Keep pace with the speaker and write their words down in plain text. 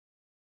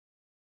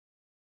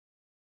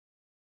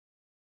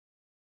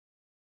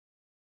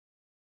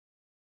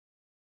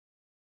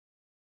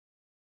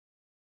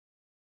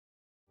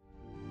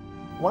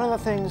One of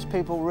the things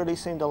people really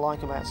seem to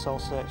like about Soul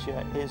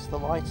Searcher is the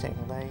lighting.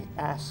 They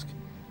ask,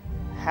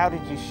 how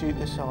did you shoot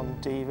this on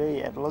DV?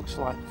 It looks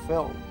like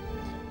film.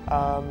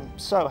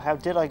 So how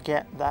did I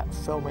get that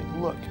filmic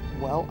look?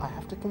 Well, I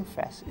have to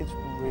confess, it's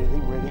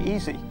really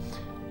easy.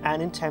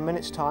 And in 10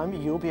 minutes time,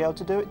 you'll be able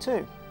to do it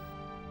too.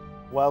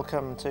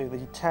 Welcome to the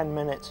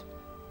 10-minute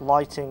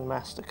lighting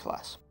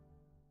masterclass.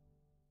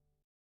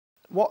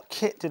 What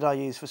kit did I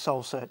use for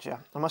Soul Searcher?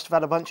 I must have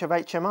had a bunch of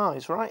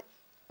HMIs, right?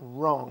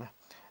 Wrong.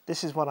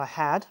 This is what I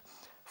had.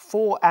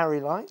 4 ARRI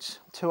lights,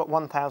 2 at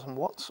 1000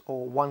 watts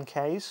or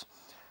 1Ks,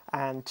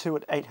 and 2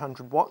 at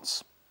 800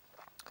 watts.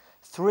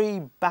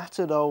 3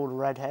 battered old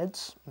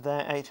redheads,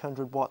 they're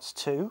 800 watts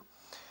too.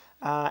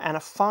 And a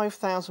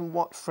 5000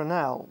 watt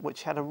Fresnel,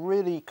 which had a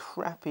really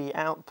crappy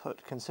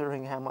output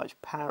considering how much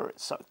power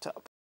it sucked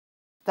up.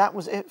 That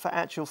was it for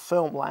actual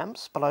film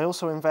lamps, but I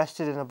also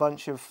invested in a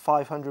bunch of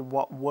 500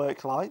 watt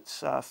work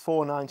lights,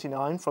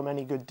 $4.99 from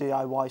any good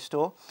DIY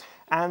store,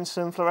 and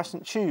some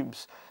fluorescent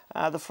tubes.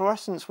 The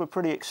fluorescents were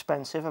pretty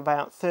expensive,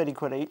 about 30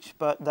 quid each,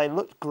 but they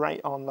looked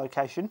great on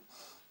location.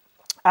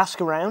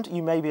 Ask around,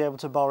 you may be able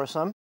to borrow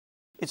some.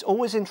 It's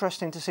always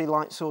interesting to see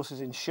light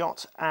sources in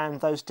shot, and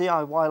those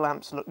DIY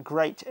lamps look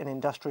great in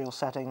industrial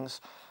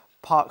settings,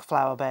 park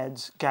flower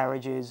beds,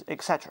 garages,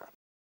 etc.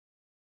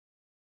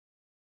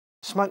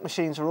 Smoke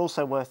machines are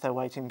also worth their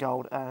weight in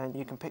gold, and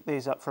you can pick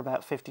these up for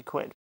about 50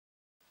 quid.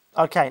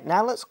 Okay,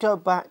 now let's go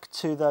back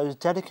to those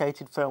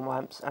dedicated film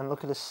lamps and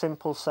look at a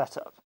simple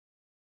setup.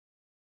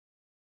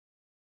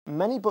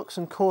 Many books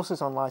and courses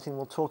on lighting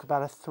will talk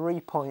about a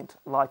 3-point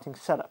lighting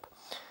setup,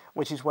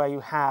 which is where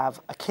you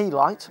have a key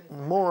light,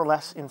 more or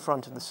less in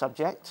front of the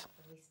subject,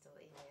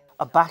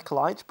 a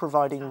backlight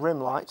providing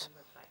rim light,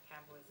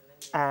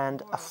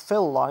 and a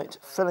fill light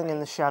filling in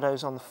the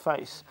shadows on the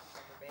face.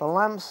 The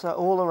lamps are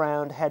all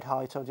around head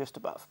height or just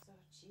above.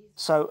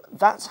 So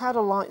that's how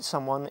to light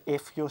someone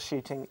if you're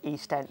shooting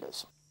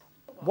EastEnders.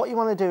 What you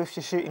want to do if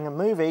you're shooting a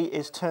movie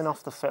is turn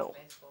off the fill.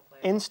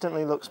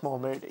 Instantly looks more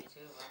moody.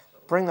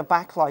 Bring the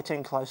backlight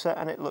in closer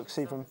and it looks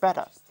even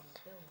better.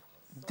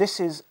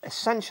 This is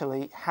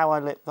essentially how I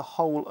lit the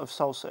whole of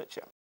Soul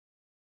Searcher.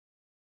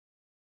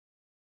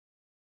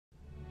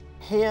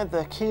 Here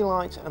the key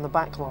light and the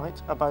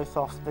backlight are both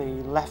off the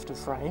left of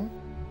frame.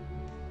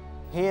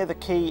 Here the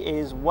key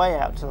is way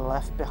out to the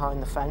left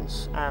behind the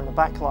fence and the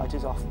backlight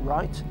is off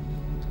right.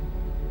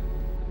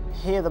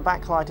 Here the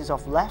backlight is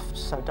off left,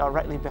 so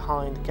directly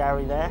behind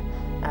Gary there,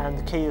 and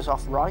the key is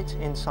off right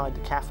inside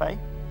the cafe.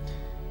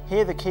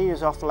 Here the key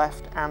is off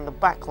left and the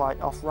backlight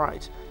off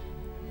right.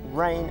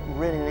 Rain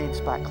really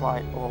needs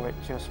backlight or it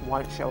just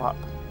won't show up.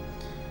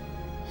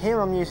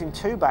 Here I'm using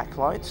 2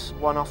 backlights,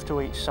 one off to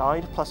each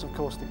side, plus of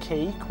course the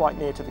key quite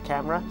near to the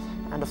camera,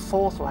 and a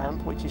 4th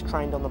lamp which is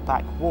trained on the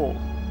back wall.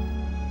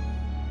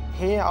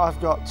 Here I've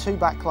got 2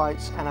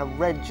 backlights and a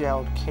red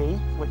gelled key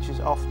which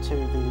is off to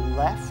the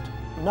left.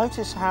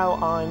 Notice how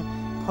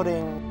I'm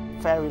putting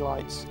fairy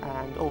lights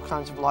and all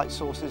kinds of light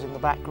sources in the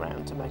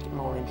background to make it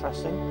more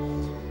interesting.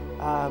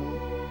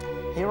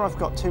 Here I've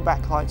got 2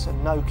 backlights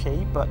and no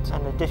key, but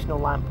an additional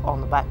lamp on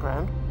the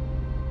background.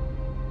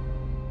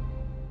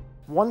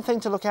 One thing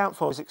to look out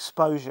for is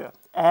exposure.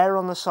 Err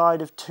on the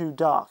side of too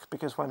dark,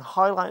 because when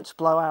highlights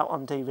blow out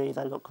on DV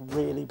they look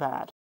really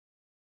bad.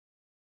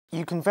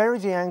 You can vary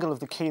the angle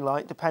of the key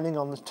light depending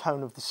on the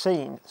tone of the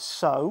scene.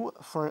 So,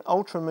 for an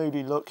ultra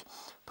moody look,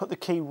 put the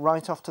key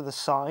right off to the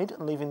side,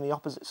 leaving the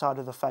opposite side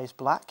of the face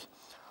black,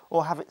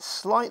 or have it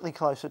slightly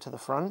closer to the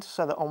front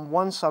so that on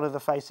one side of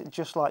the face it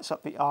just lights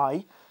up the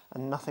eye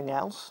and nothing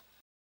else.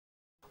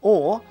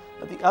 Or,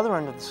 at the other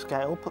end of the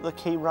scale, put the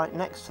key right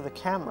next to the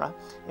camera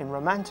in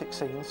romantic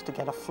scenes to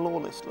get a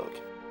flawless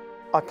look.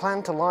 I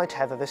plan to light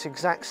Heather this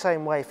exact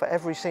same way for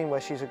every scene where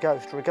she's a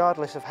ghost,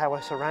 regardless of how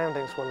her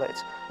surroundings were lit.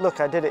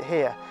 Look, I did it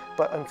here,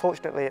 but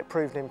unfortunately it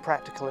proved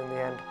impractical in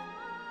the end.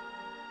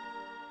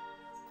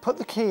 Put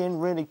the key in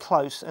really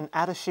close and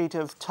add a sheet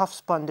of tough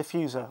spun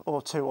diffuser,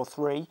 or 2 or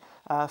 3,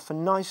 for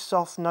nice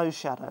soft nose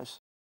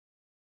shadows.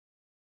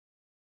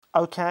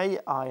 Okay,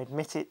 I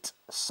admit it,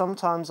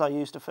 sometimes I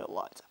used a fill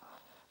light,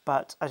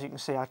 but as you can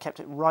see I kept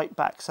it right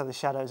back so the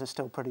shadows are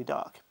still pretty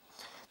dark.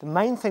 The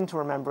main thing to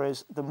remember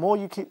is the more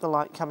you keep the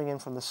light coming in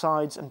from the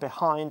sides and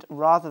behind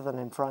rather than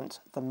in front,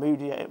 the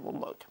moodier it will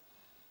look.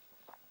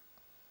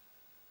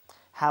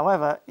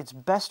 However, it's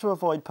best to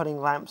avoid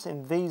putting lamps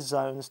in these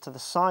zones to the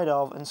side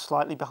of and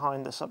slightly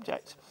behind the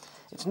subject.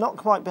 It's not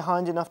quite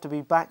behind enough to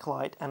be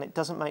backlight and it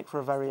doesn't make for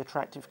a very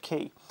attractive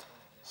key.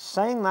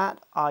 Saying that,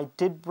 I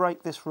did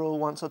break this rule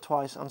once or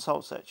twice on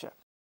Soul Searcher.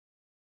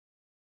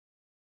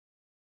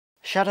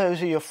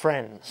 Shadows are your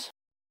friends.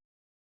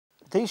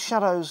 These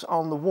shadows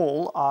on the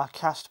wall are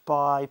cast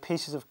by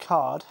pieces of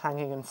card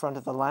hanging in front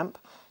of the lamp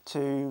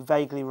to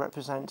vaguely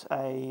represent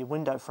a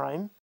window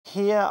frame.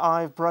 Here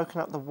I've broken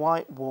up the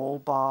white wall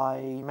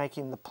by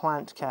making the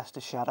plant cast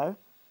a shadow.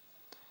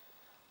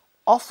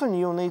 Often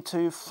you'll need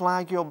to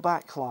flag your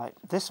backlight.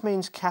 This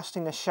means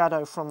casting a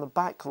shadow from the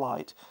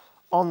backlight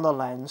on the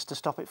lens to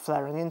stop it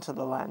flaring into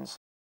the lens.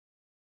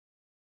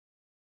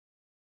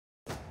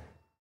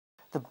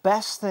 The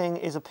best thing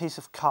is a piece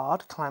of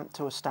card clamped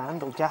to a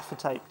stand or gaffer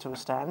tape to a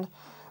stand,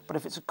 but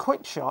if it's a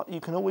quick shot,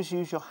 you can always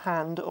use your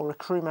hand or a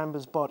crew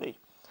member's body.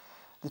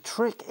 The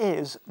trick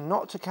is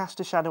not to cast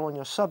a shadow on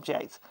your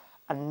subject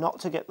and not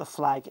to get the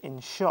flag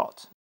in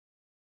shot.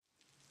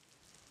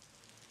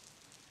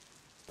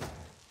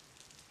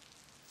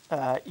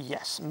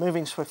 Yes,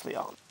 moving swiftly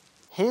on.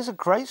 Here's a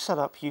great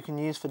setup you can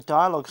use for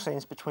dialogue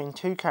scenes between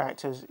two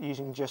characters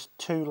using just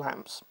 2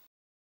 lamps.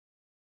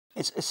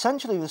 It's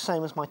essentially the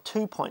same as my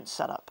 2-point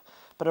setup,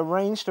 but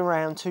arranged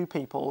around 2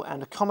 people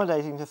and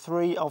accommodating to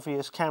 3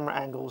 obvious camera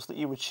angles that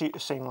you would shoot a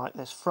scene like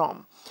this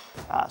from.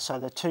 So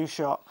the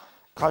 2-shot,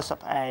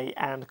 close-up A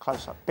and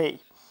close-up B.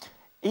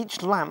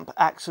 Each lamp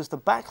acts as the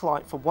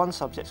backlight for one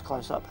subject's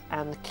close-up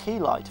and the key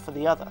light for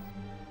the other.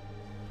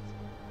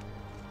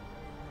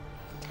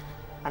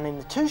 And in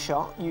the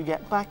 2-shot, you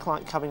get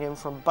backlight coming in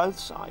from both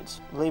sides,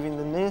 leaving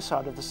the near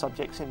side of the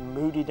subjects in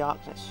moody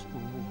darkness.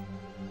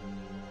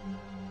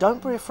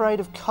 Don't be afraid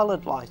of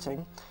coloured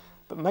lighting,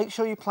 but make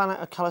sure you plan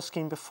out a colour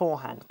scheme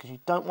beforehand, because you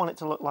don't want it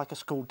to look like a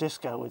school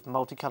disco with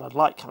multicoloured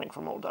light coming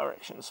from all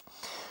directions.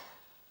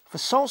 For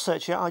Soul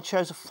Searcher, I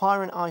chose a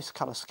fire and ice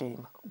colour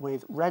scheme,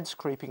 with reds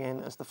creeping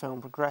in as the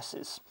film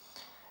progresses.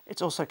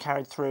 It's also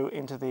carried through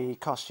into the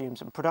costumes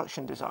and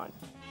production design.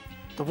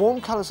 The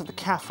warm colours of the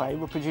cafe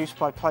were produced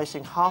by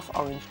placing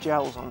half-orange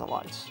gels on the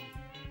lights.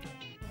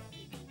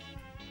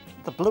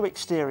 The blue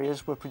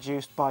exteriors were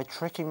produced by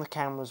tricking the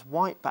camera's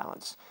white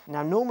balance.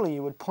 Now normally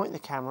you would point the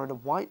camera at a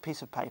white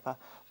piece of paper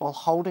while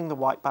holding the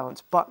white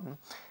balance button,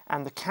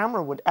 and the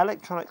camera would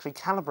electronically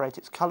calibrate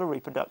its colour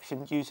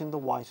reproduction using the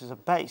white as a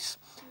base.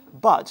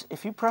 But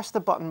if you press the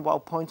button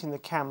while pointing the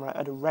camera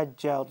at a red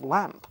gelled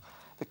lamp,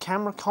 the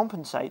camera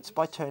compensates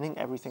by turning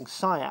everything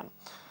cyan.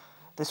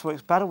 This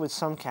works better with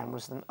some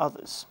cameras than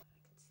others.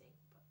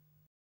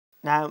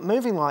 Now,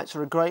 moving lights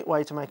are a great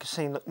way to make a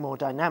scene look more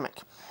dynamic.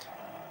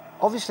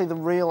 Obviously the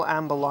real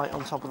amber light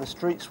on top of the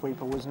street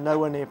sweeper was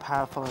nowhere near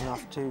powerful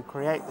enough to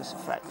create this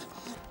effect.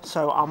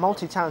 So our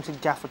multi-talented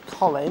gaffer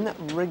Colin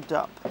rigged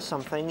up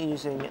something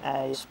using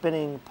a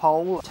spinning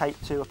pole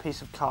taped to a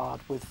piece of card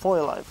with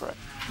foil over it.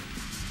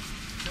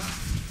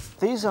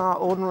 These are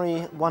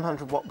ordinary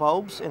 100-watt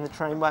bulbs in the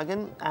train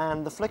wagon,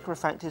 and the flicker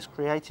effect is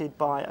created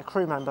by a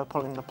crew member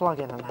pulling the plug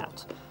in and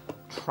out.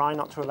 Try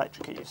not to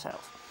electrocute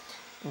yourself.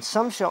 In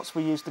some shots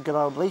we use the good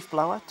old leaf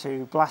blower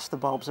to blast the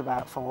bulbs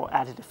about for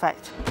added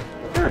effect.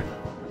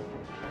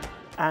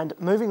 And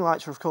moving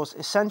lights are of course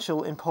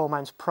essential in poor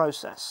man's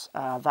process.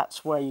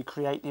 That's where you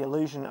create the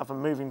illusion of a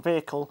moving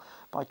vehicle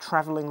by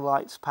travelling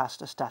lights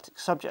past a static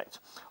subject.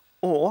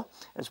 Or,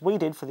 as we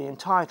did for the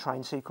entire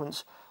train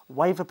sequence,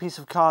 wave a piece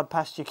of card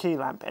past your key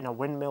lamp in a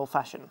windmill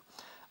fashion.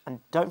 And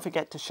don't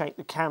forget to shake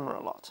the camera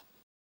a lot.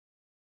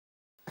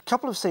 A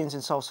couple of scenes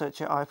in Soul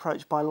Searcher I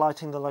approached by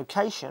lighting the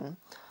location,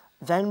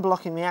 then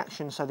blocking the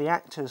action so the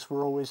actors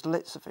were always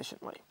lit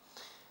sufficiently.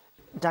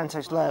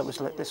 Dante's Lair was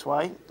lit this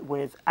way,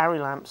 with ARRI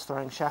lamps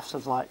throwing shafts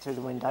of light through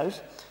the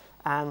windows,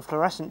 and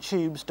fluorescent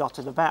tubes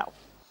dotted about.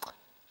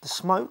 The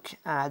smoke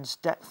adds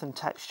depth and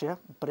texture,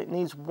 but it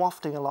needs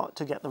wafting a lot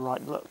to get the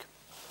right look.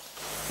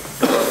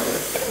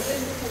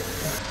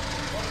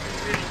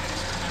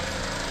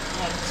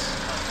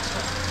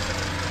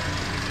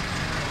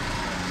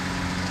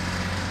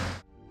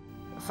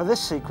 For this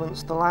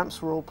sequence, the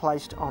lamps were all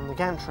placed on the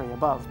gantry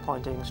above,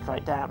 pointing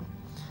straight down,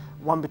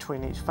 one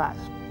between each fat.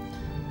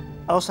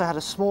 I also had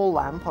a small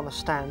lamp on a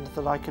stand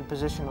that I could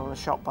position on a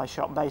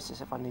shot-by-shot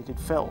basis if I needed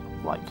fill,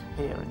 like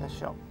here in this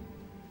shot.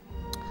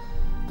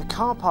 The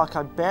car park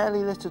I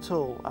barely lit at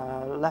all,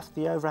 left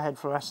the overhead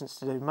fluorescence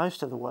to do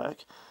most of the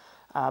work,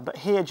 but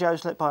here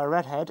Joe's lit by a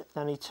redhead,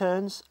 then he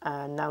turns,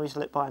 and now he's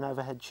lit by an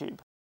overhead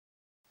tube.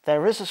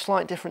 There is a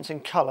slight difference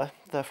in colour,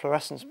 the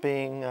fluorescence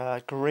being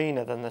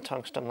greener than the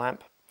tungsten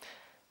lamp,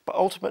 but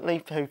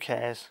ultimately, who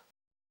cares?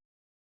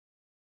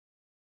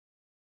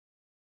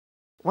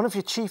 One of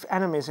your chief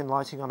enemies in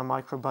lighting on a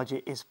micro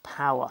budget is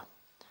power.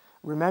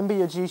 Remember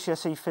your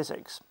GCSE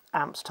physics,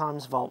 amps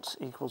times volts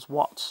equals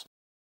watts.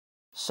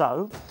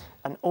 So,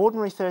 an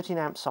ordinary 13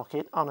 amp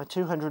socket on a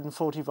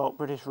 240 volt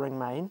British ring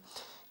main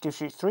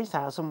gives you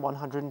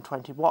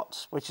 3,120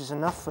 watts, which is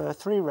enough for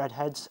 3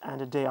 redheads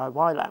and a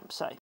DIY lamp,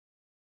 say.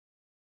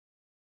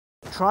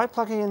 Try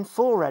plugging in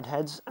 4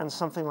 redheads and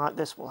something like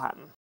this will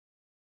happen.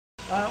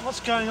 What's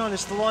going on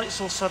is the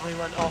lights all suddenly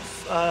went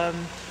off.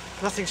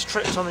 Nothing's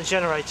tripped on the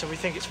generator. We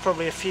think it's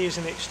probably a fuse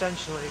in the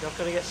extension lead. I've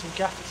got to get some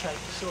gaffer tape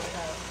to sort it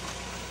out.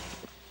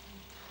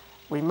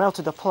 We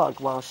melted a plug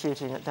while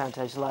shooting at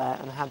Dante's Lair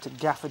and had to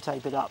gaffer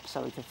tape it up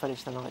so we could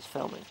finish the night's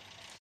filming.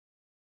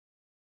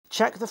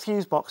 Check the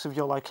fuse box of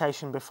your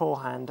location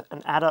beforehand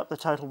and add up the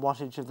total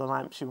wattage of the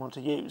lamps you want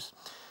to use.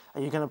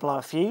 Are you going to blow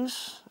a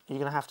fuse? Are you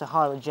going to have to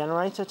hire a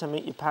generator to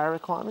meet your power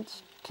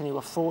requirements? Can you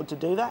afford to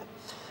do that?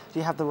 Do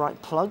you have the right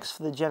plugs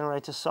for the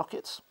generator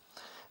sockets?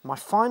 My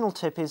final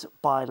tip is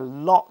buy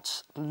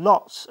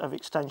lots of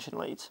extension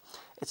leads.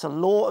 It's a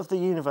law of the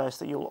universe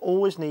that you'll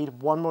always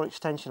need one more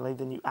extension lead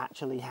than you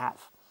actually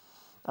have.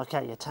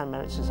 Okay, your 10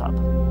 minutes is up.